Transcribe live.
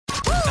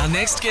Our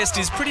next guest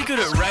is pretty good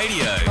at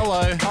radio.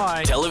 Hello.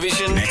 Hi.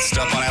 Television. Next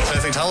up on our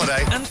perfect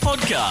holiday. And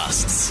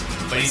podcasts.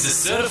 But he's a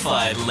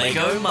certified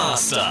Lego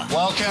master.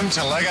 Welcome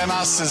to Lego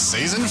Masters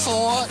Season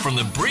 4. From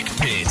the brick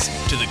pit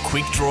to the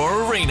quick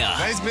draw arena.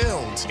 Today's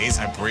build is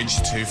a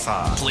bridge too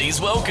far. Please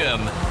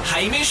welcome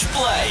Hamish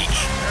Blake.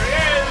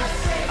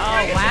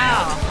 Oh,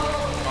 wow.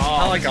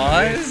 Hello,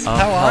 guys.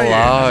 How are you?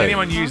 Has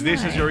anyone used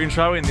this as your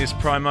intro in this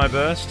promo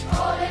burst?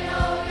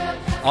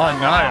 Oh,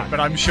 no, but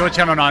I'm sure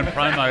Channel 9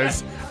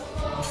 promos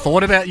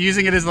thought about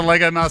using it as the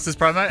Lego Masters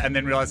promo and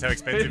then realised how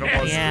expensive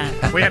it was.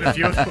 Yeah. We had a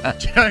few of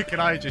them. Can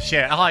I just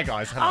share? Hi,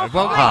 guys. Hello.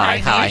 Oh, Hi,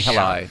 hello.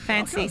 hello.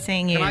 Fancy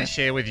seeing you. Can I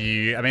share with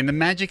you, I mean, the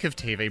magic of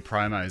TV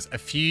promos. A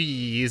few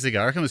years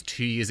ago, I reckon it was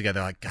 2 years ago,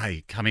 they're like,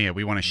 hey, come here,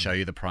 we want to show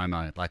you the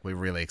promo. Like, we're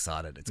really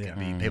excited. It's going to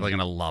be, people are going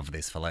to love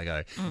this for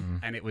Lego.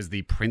 And it was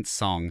the Prince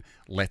song,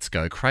 Let's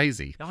Go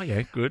Crazy. Oh,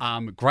 yeah, good.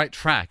 Great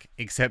track,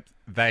 except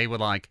they were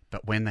like,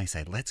 but when they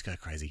say, let's go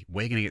crazy,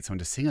 we're going to get someone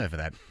to sing over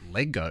that,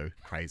 Lego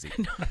Crazy.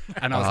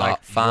 And I was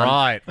like, fun.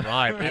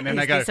 Right. And then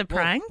they go, this a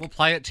prank? We'll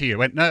play it to you. I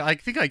went, no, I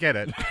think I get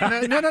it.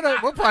 No,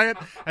 we'll play it.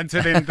 And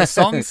so then the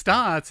song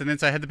starts, and then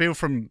so I had the people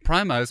from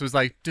promos was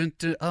like, dun,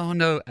 dun, oh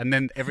no. And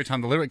then every time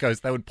the lyric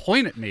goes, they would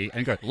point at me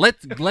and go,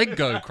 let's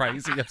Lego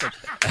Crazy. I was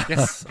like,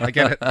 yes, I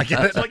get it.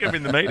 It's like I'm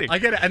in the meeting. I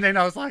get it. And then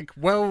I was like,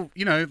 well,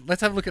 let's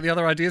have a look at the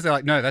other ideas. They're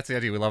like, no, that's the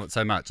idea. We love it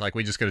so much. Like,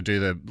 we just got to do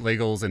the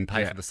legals and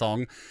pay for the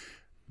song.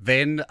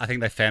 Then I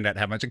think they found out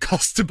how much it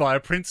costs to buy a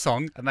Prince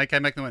song, and they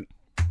came back and went,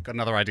 got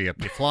another idea.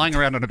 You're flying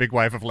around on a big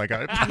wave of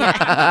Lego.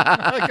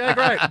 Okay,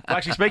 great. Well,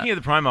 actually, speaking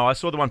of the promo, I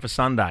saw the one for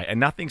Sunday, and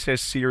nothing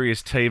says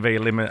serious TV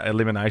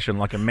elimination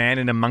like a man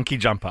in a monkey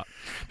jumper.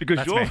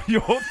 Because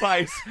your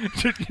face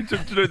to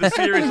do the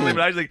serious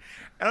elimination thing,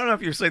 I don't know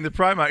if you've seen the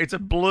promo, it's a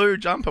blue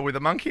jumper with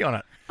a monkey on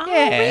it. Oh,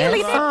 Yeah,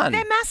 really? fun.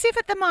 They're massive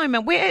at the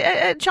moment.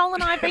 Joel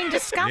and I have been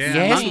discussing. Yeah.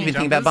 Yes, Monkey we've been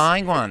thinking jumpers. about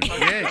buying one.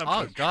 Yeah.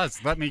 Oh,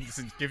 guys, let me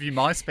give you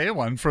my spare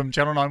one from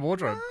Channel 9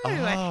 wardrobe.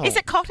 Oh. Is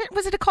it cotton?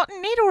 Was it a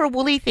cotton knit or a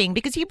woolly thing?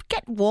 Because you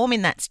get warm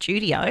in that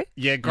studio.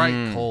 Yeah,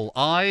 great call.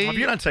 Have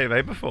you done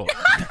TV before?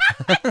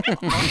 You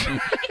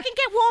can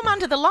get warm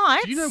under the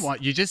lights. Do you know what?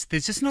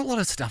 There's just not a lot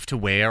of stuff to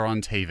wear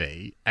on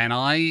TV, and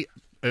I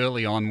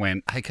early on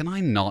went, hey, can I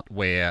not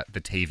wear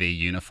the TV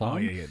uniform? Oh,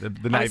 yeah, the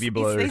navy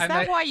blue. Is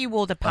that why you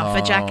wore the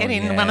puffer jacket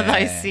in one of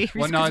those series?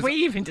 Well, Because no, we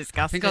even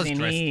discussed it in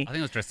here. I think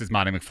I was dressed as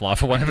Marty McFly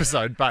for one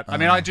episode. But, I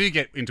mean, I do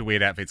get into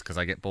weird outfits because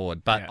I get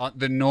bored. But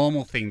the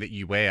normal thing that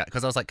you wear,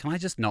 because I was like, can I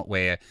just not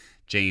wear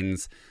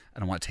jeans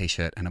and a white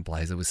T-shirt and a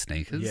blazer with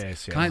sneakers?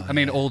 Yes, yeah. Can I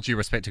mean, all due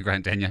respect to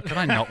Grant Denyer, can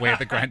I not wear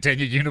the Grant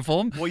Denyer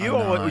uniform? Well, you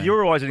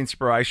were always an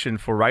inspiration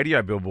for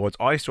radio billboards.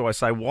 I used to always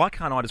say, why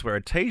can't I just wear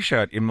a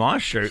T-shirt in my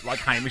shoot like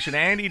Hamish and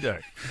Andy do?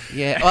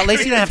 Yeah, well, at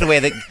least you don't have to wear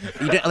the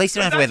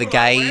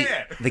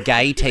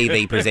gay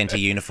TV presenter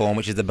uniform,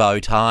 which is a bow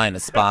tie and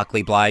a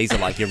sparkly blazer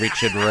like your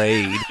Richard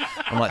Reed.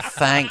 I'm like,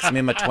 thanks, I'm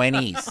in my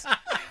 20s.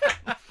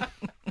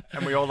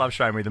 And we all love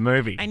Show Me the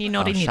Movie. And you're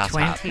not in your shut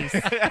up.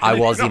 20s. I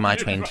was in my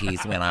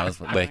 20s when I was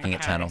working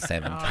at Channel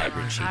 7. Kate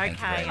Ritchie, thank you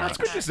very okay. much. It's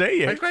good to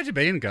see you. But great to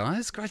be in,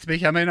 guys. Great to be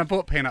here. I mean, I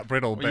bought peanut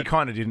brittle, Well, you but...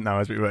 kind of didn't know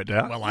as we worked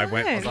out. Well, I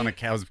went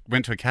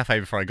to a cafe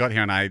before I got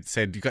here, and I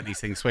said, "You got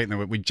these things sweet?" And they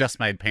went, "We just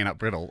made peanut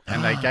brittle,"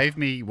 and they gave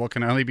me what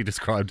can only be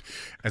described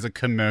as a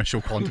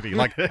commercial quantity,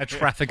 like a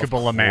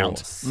trafficable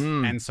amount.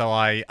 And so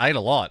I ate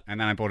a lot, and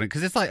then I bought it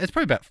because it's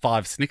probably about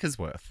 5 Snickers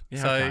worth.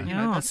 Yeah, so okay.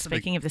 that's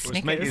Speaking of the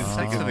Snickers.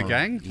 Thanks for the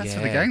gang. That's for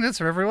the yeah. gang. That's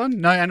for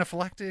everyone. No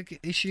anaphylactic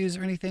issues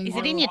or anything. Is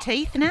it in your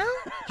teeth now?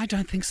 I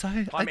don't think so.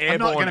 I'm not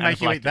airborne going to make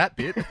you eat that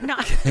bit. No.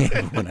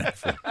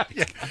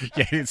 yeah,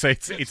 it's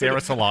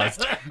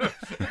aerosolized.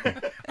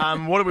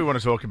 What do we want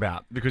to talk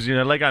about? Because,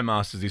 Lego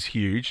Masters is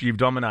huge. You've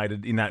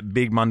dominated in that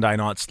big Monday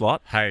night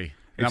slot. Hey.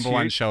 It's Number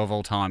one huge. show of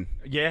all time.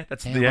 Yeah,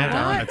 that's Yeah, well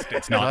done.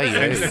 It's not.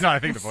 It's not. I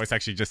think the voice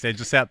actually just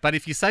edged out. But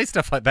if you say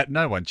stuff like that,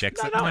 no one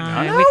checks it. no one No,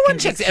 knows. No with one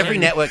checks. Every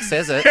network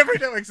says it. Every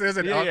network says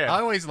it. Yeah, yeah.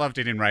 I always loved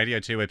it in radio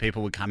too, where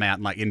people would come out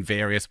and in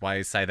various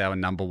ways say they were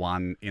number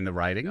one in the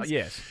ratings.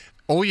 Yes.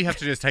 All you have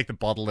to do is take the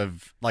bottle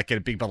of, get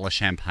a big bottle of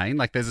champagne.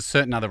 There's a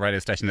certain other radio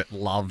station that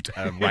loved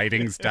a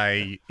ratings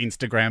day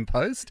Instagram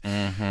post.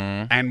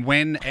 Mm-hmm. And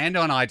when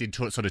Ando and I did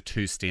sort of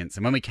 2 stints,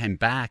 and when we came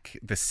back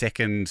the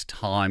second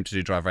time to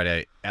do Drive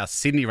Radio, our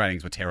Sydney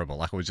ratings were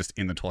terrible. It was just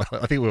in the toilet. I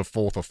think we were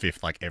 4th or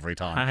 5th, every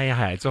time.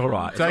 Hey, it's all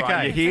right. It's okay. all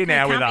right. You're here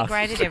now with Can't us. be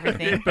great at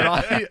everything.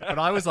 But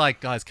I was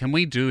like, guys, can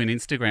we do an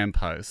Instagram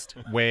post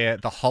where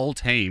the whole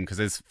team, because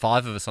there's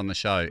 5 of us on the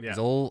show, is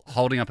all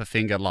holding up a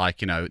finger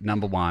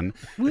number one,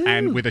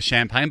 and with a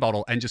champagne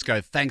bottle, and just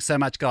go, thanks so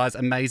much, guys,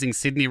 amazing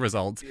Sydney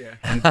results. Yeah.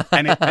 And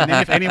then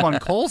if anyone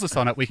calls us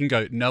on it, we can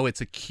go, no, it's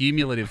a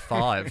cumulative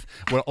 5.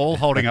 We're all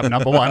holding up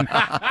number one.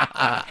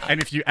 And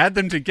if you add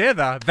them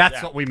together,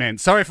 that's what we meant.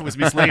 Sorry if it was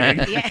misleading.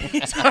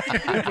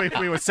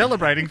 we were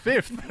celebrating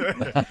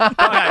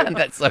 5th.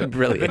 That's so The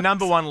brilliant.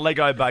 number one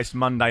Lego-based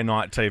Monday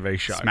night TV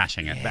show.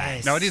 Smashing it.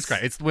 Yes. No, it is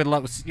great.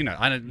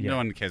 No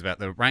one cares about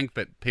the rank,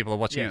 but people are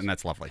watching it, and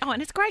that's lovely. Oh,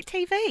 and it's great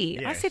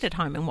TV. I sit at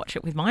home and watch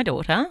it with my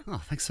daughter.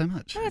 Oh, thanks so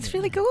much. Oh, it's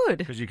really good.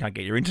 Because you can't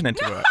get your internet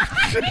to work.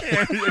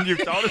 And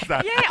you've told us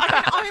that. Yeah,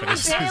 I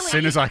As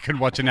soon as I can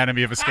watch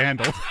Anatomy of a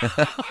Scandal,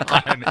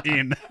 I'm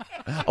in.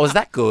 Oh, is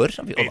that good?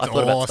 I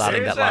thought about awesome.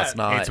 starting that last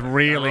night. It's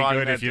really I'm writing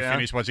good if that you down.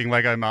 finish watching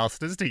Lego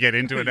Masters to get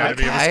into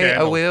Anatomy of a Okay, I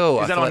Scandal.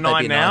 will. Is that I on thought that'd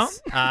 9 be now?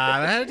 nice.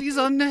 That is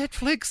on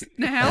Netflix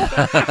now.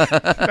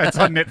 That's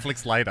on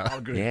Netflix later. Oh,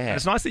 Good. Yeah.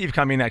 It's nice that you've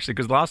come in, actually,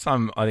 because last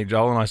time I think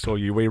Joel and I saw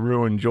you, we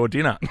ruined your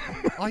dinner.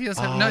 Oh, yes.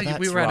 Oh, No, we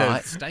that's were at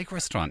right. a steak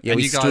restaurant. Yeah, and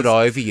we you guys, stood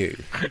over you.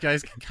 You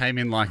guys came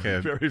in like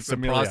a Very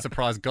familiar.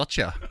 surprise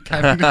gotcha.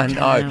 Came in I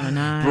know.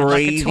 know.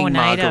 Breathing like a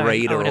tornado,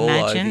 margarita I would all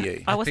imagine. over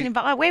you. I wasn't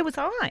invited. Where was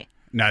I?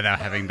 No, they were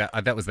having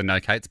that. That was the No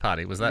Kate's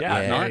party. Was that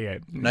that night? yeah.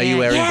 No, you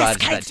were Yes, invited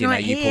to that Kate's dinner.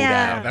 not You pulled here.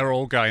 out. They were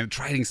all going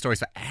trading stories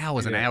for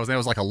hours and hours. There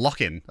was like a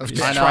lock-in of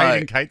just I know.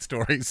 trading Kate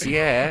stories.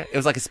 Yeah, it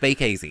was like a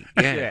speakeasy.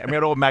 Yeah, Yeah. and we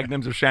had all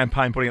magnums of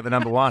champagne putting at the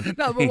number one.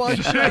 Number one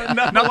show.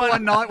 Number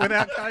one night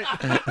without Kate.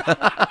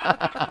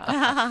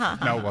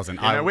 No, it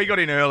wasn't. You know, we got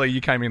in early,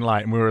 you came in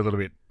late, and we were a little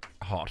bit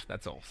hot,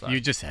 that's all. So. You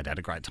just had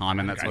a great time,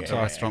 and that's what the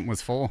Yeah. restaurant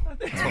was for.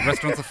 That's what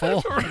restaurants are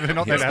for. They're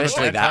not there to have a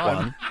Especially bad that time.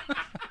 one.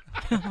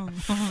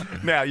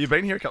 Now, you've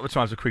been here a couple of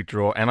times for Quick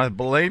Draw, and I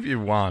believe you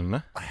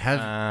won. I have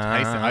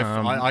tasted.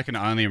 I can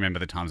only remember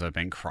the times I've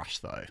been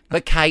crushed, though.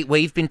 But Kate,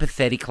 we've been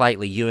pathetic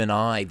lately. You and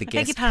I, the beg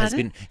your guest has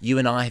pardon? been. You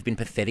and I have been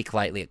pathetic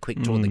lately at Quick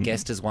Draw. The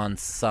guest has won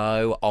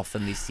so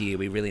often this year.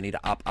 We really need to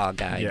up our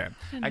game.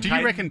 Yeah. Do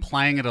you reckon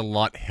playing it a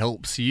lot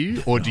helps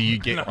you, or do you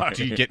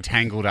get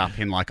tangled up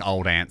in like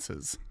old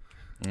answers?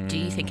 Do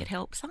you think it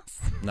helps us?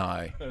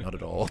 No, not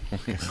at all.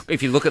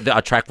 If you look at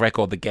our track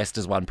record, the guest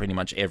has won pretty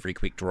much every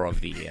Quick Draw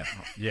of the year.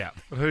 Yeah.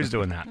 Who's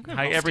doing that? got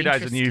Hey, lost every day's a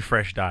interest. new,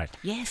 fresh day.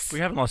 Yes.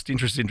 We haven't lost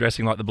interest in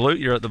dressing like the Blue.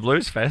 You're at the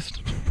Blues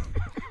Fest.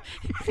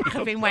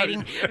 I've been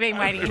waiting,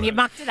 and you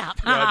mucked it up.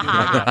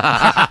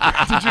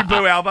 Did you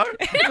boo Albo?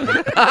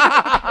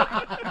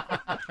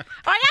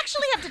 I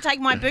actually have to take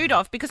my boot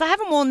off because I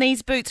haven't worn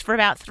these boots for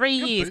about 3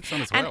 years. Boots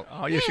on as And- well.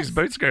 Oh, yeah, she's a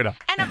boot scooter.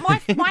 And at my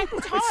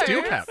toe,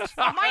 Steel caps.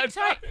 my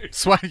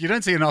toe You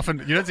don't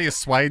see a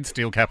suede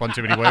steel cap on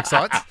too many work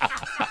sites.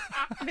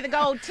 with a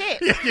gold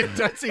tip. You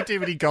don't see too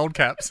many gold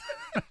caps.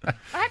 I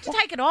have to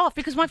take it off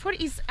because my foot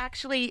is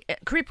actually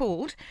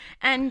crippled,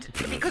 and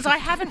because I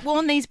haven't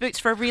worn these boots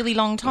for a really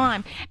long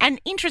time. An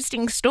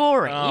interesting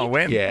story. Oh,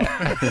 when? Yeah.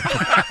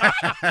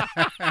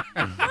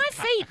 My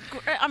feet,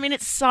 I mean,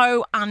 it's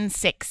so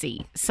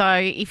unsexy. So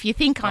if you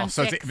think I'm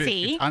So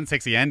sexy, it's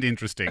unsexy and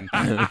interesting.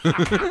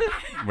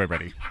 We're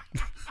ready.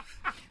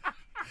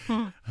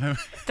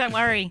 don't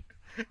worry.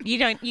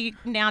 You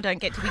now don't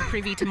get to be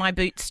privy to my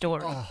boot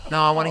story.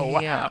 No, I want to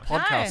hear.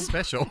 Podcast No.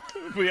 special.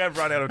 We have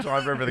run out of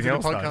time for everything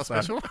else. Podcast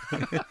though, so.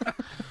 special.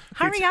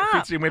 Hurry up.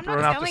 Fitzy and Whipper I'm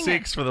and not after telling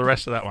 6 it. for the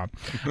rest of that one.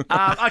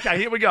 Okay,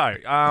 here we go.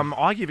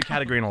 I give a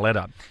category and a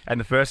letter, and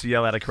the first to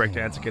yell out a correct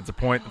answer gets a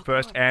point. The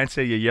first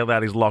answer you yell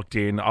out is locked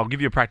in. I'll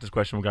give you a practice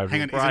question. We'll go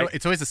Hang on, to a break.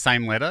 it's always the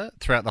same letter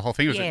throughout the whole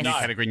thing, or is it Yes. new No.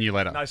 category, new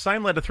letter? No,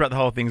 same letter throughout the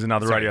whole thing's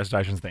another Sorry. radio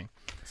stations thing.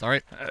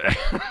 Sorry.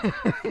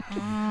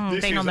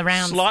 This Been is on the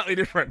rounds. Slightly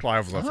different.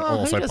 I've who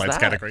also does played that?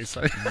 categories,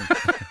 so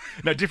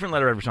No, different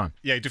letter every time.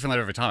 yeah, different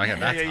letter every time. Okay,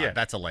 that's yeah, yeah. hard.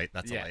 That's elite.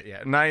 That's elite.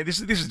 Yeah. No, this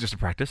is just a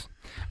practice.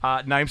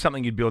 Name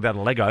something you'd build out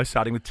of Lego,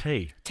 starting with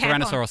T.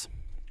 Tampon. Tyrannosaurus.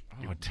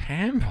 Oh,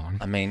 tampon.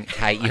 I mean,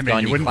 Kate, I you've mean,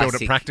 gone you your wouldn't build it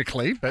classic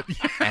practically, but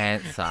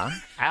answer.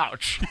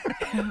 Ouch.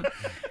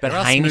 But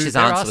Hamish's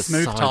answer was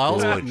smooth so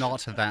tiles, but good. not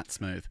that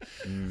smooth.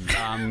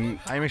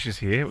 Hamish is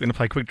here. We're going to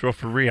play Quick Draw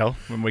for real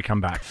when we come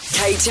back.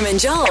 Kate, Tim and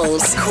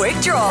Joel's Quick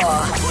Draw.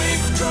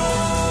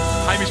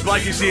 Hamish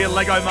Blake is here.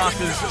 Lego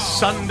Masters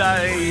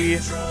Sunday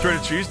through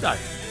to Tuesday.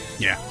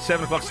 Yeah.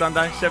 7 o'clock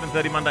Sunday,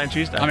 7:30 Monday and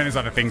Tuesday. I mean, there's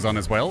other things on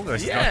as well.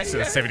 It's Yeah, not a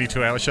yeah.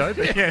 72-hour show,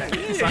 but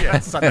yeah.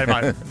 Sunday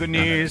night. the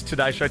news,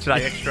 Today Show,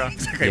 Today Extra.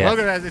 Okay, Yeah.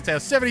 welcome. It's our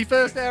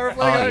 71st hour of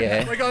Lego. Oh,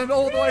 yeah. We're going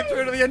all the way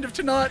through to the end of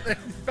tonight.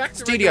 Back to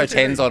Studio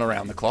regular 10's on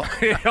around the clock.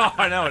 Yeah,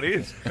 I know it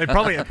is. It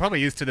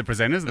probably is to the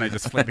presenters, and they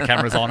just flip the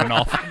cameras on and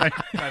off. They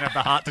don't have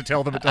the heart to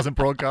tell them it doesn't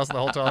broadcast the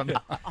whole time.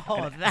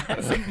 Oh,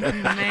 that's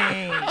mean.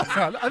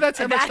 That's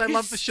how much they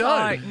love the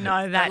show.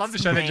 No, that's They love the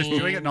show. They're just mean.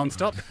 doing it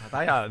non-stop.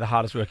 They are the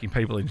hardest working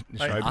people in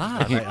show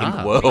business. In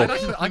the world.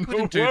 I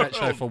couldn't do that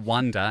show for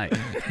one day.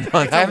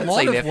 I haven't lot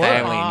seen of their work.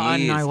 family Oh,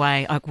 in years. no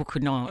way. I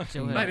could not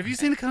do it. Mate, have you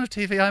seen the kind of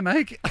TV I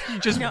make?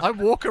 I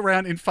walk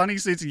around in funny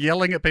suits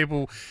yelling at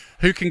people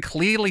who can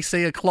clearly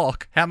see a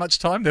clock how much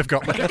time they've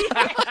got left.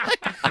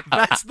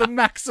 That's the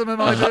maximum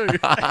I do.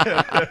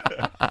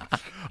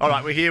 All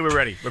right, we're here. We're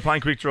ready. We're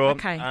playing Quick Draw.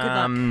 Okay, good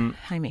luck,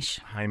 Hamish.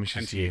 Hamish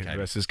is to you, here Kate.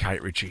 versus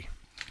Kate Ritchie.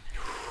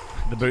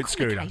 The boot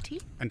scooter.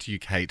 Katie? And to you,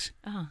 Kate.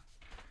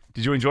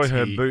 Did you enjoy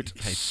her Tea, boot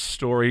Kate.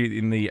 story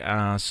in the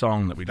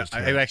song that we just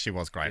It heard? actually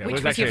was great. Yeah, Which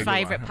was was your actually a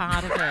good favourite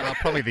part of it?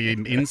 Probably the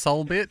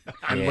insole bit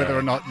and Yeah. whether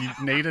or not you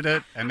needed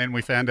it. And then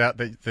we found out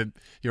that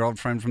your old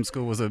friend from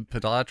school was a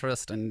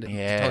podiatrist and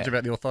Yeah. told you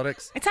about the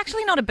orthotics. It's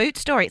actually not a boot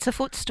story. It's a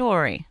foot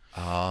story.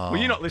 Were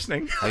you not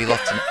listening? Have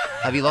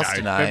you lost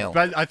a nail?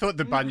 But I thought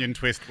the bunion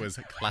twist was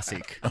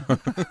classic.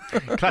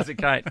 Classic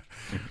Kate.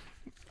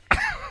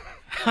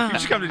 You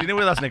should come to dinner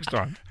with us next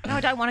time. No,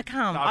 I don't want to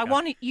come. Okay.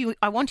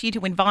 I want you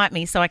to invite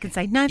me so I can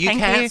say no, You thank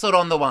you. cancelled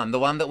on the one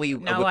that we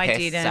No, were I pests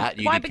didn't. at.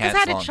 You Why? did Because I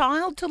had cancel a on.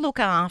 child to look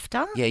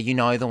after. Yeah, you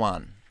know the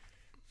one.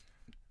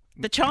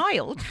 The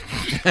child.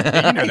 You know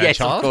that Yes,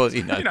 child? of course,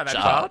 you know You know that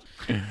child.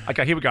 child.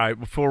 Okay, here we go.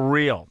 For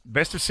real.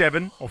 Best of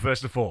 7 or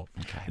first of 4?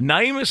 Okay.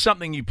 Name us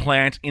something you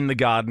plant in the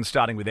garden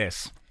starting with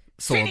S.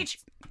 Spinach.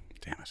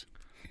 Damn it.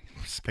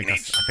 I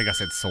think I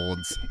said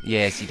swords.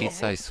 Yes, you did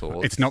say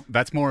swords. It's not.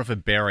 That's more of a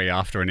berry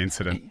after an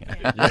incident.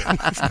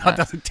 It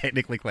doesn't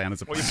technically count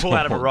as a. Or you pull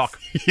out of a rock.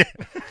 Yeah.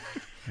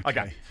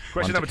 Okay.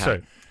 Question One number to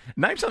 2.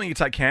 Name something you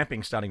take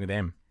camping starting with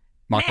M.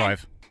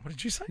 Microwave. What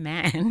did you say?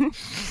 Man.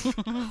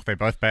 They're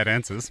both bad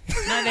answers.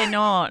 No, they're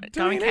not.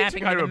 Going need to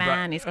camping go with to a a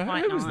man ba- is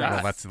quite who was nice. that?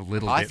 Well, that's a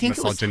little I bit think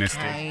it was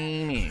misogynistic.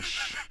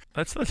 Hamish.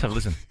 Let's have a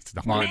listen. It's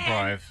not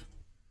microwave.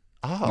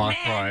 Oh.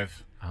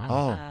 Microwave.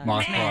 Oh.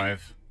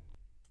 Microwave.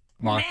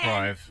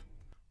 Microwave.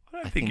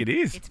 I don't think it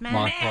is. It's man.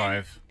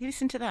 Microwave. You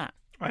listen to that.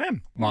 I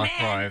am.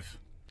 Microwave.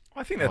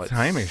 I think Oh, that's it's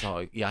Hamish.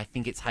 So, yeah, I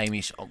think it's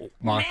Hamish. Oh,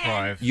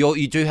 Microwave.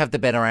 you do have the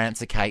better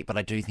answer, Kate, but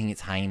I do think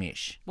it's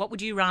Hamish. What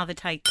would you rather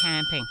take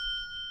camping?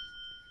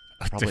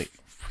 Probably.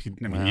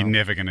 I mean, you're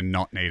never going to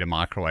not need a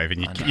microwave,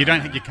 and you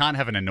can't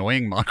have an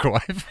annoying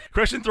microwave.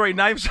 Question 3.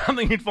 Name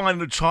something you'd find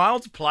in a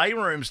child's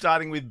playroom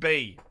starting with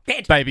B.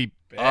 Bed. Baby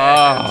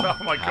Oh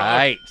my God.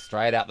 Kate,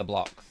 straight out the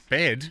blocks.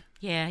 bed.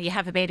 Yeah, you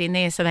have a bed in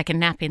there so they can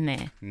nap in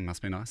there.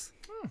 Must be nice.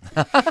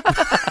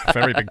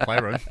 Very big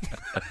playroom.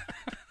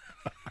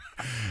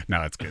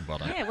 No, it's good. Well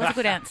done. Yeah, it was a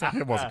good answer.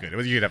 It wasn't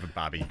good. You could have a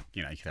Barbie.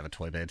 You could have a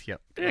toy bed.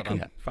 Yep. Well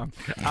done. Fun.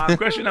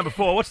 Question number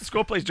 4. What's the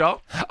score, please,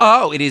 Joel?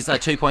 Oh, it is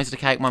 2 points to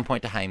Kate, 1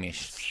 point to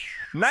Hamish. See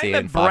Name you a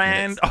in 5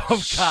 brand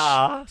minutes. of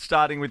car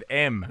starting with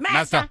M.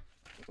 Mazda.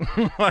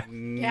 Yeah, I was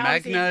in-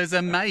 Magna's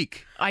a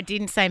make. I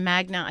didn't say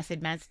Magna, I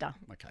said Mazda.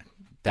 Okay.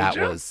 That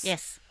Did you? was.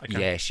 Yes.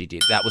 Yeah, she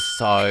did. That was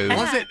so.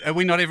 Was it? Are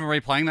we not even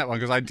replaying that one?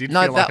 Because I did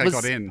No, feel like that I was.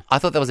 got in. I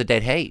thought that was a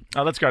dead heat.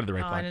 Oh, let's go to the Oh, I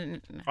replay.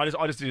 didn't.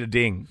 I just did a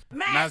ding.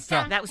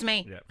 Mazda. That was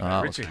me. Yeah.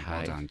 Oh, Ritchie. okay.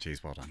 Well done.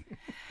 Jeez, well done.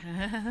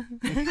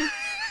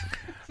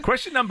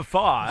 Question number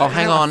 5. Oh,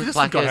 hang on, I just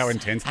forgot Flackers. how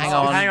intense Hang this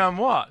on. Hang on,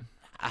 what?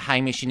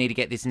 Hamish, you need to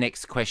get this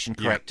next question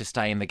correct to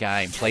stay in the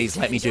game. Please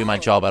let me do my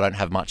job. I don't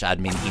have much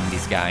admin in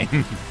this game.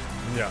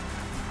 Yeah.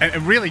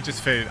 And really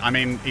just for, I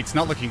mean, it's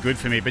not looking good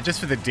for me, but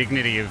just for the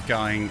dignity of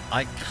going,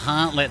 I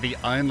can't let the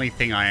only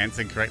thing I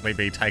answered correctly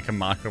be take a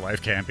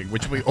microwave camping,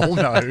 which we all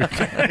know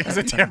is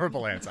a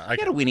terrible answer. Okay.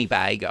 Get a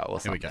Winnebago or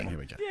Here we something. go, here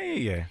we go.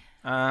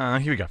 Yeah.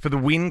 Here we go. For the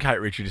win,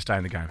 Kate Ritchie to stay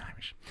in the game,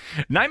 Hamish.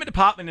 Name a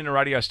department in a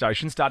radio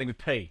station starting with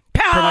P.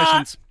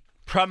 Promotions.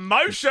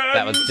 Promotion.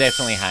 That was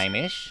definitely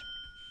Hamish.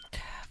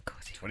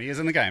 20 years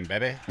in the game,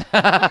 baby.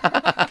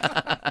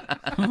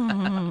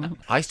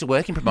 I used to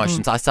work in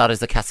promotions. I started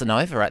as a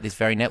Casanova at this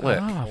very network.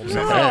 For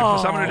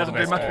someone who doesn't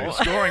do much with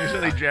scoring, you're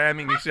really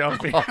jamming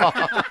yourself in.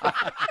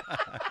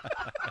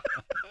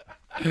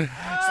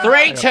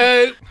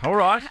 3-2. All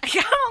right.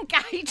 Come on,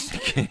 Gage.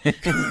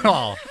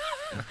 Oh,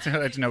 I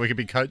didn't know we could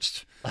be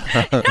coached.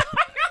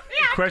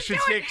 Question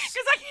 6.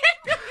 Because I get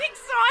really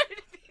excited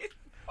at this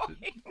point.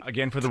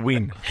 Again for the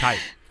win, Kate.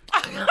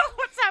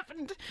 What's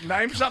happened?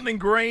 Name something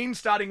green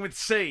starting with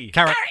C.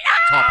 Carrot.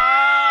 Top.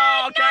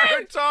 Oh,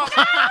 carrot top.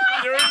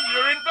 You're in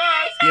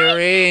first. You're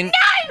in.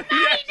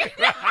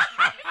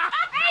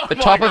 The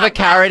top of a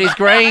carrot is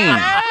green.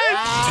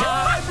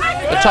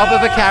 The top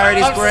of a carrot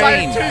is I've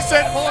green. saved 2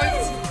 set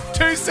points.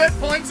 2 set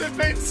points have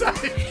been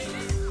saved.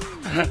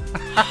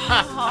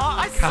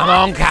 Come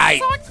on,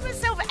 Kate. I psyched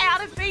myself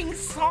out of being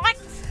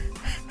psyched.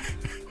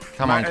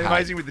 Come on, Mate, Kate.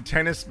 amazing with the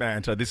tennis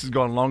banter. This has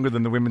gone longer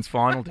than the women's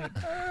final did.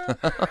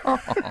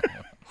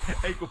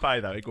 Equal pay,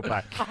 though. Equal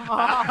pay.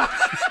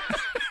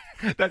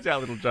 That's our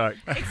little joke.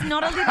 It's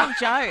not a little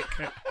joke.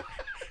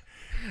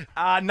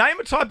 Name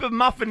a type of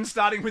muffin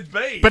starting with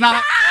B.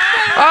 Banana.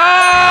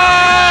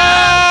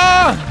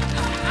 Ah!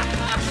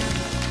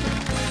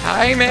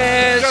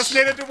 Hamish. Just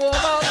needed to warm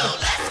up.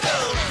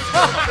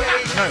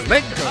 No,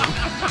 Lego.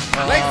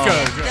 Lego.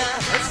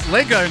 That's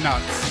Lego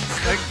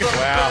nuts. Lego.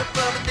 Wow.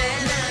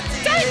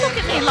 Don't look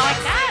at me like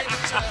that.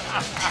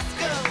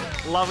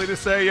 Lovely to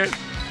see you.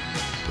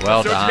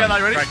 Well Do it together.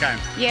 done. Ready? Great game.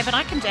 Yeah, but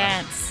I can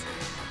dance.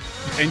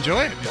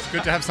 Enjoy it. It's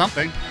good to have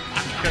something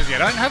because you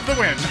don't have the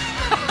win.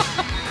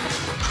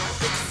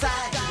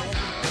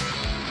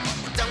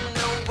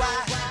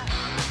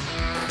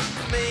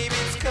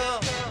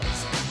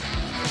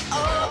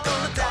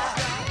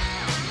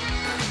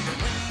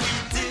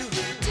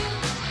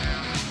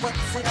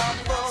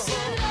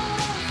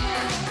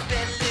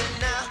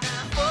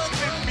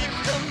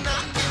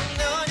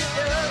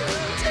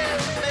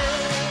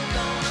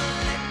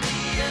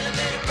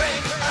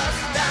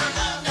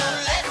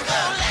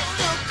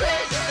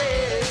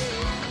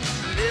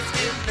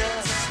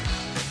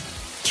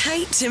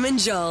 Kate, Tim and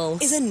Joel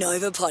is a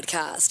Nova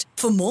podcast.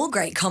 For more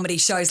great comedy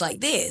shows like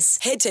this,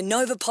 head to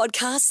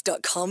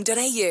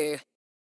novapodcast.com.au.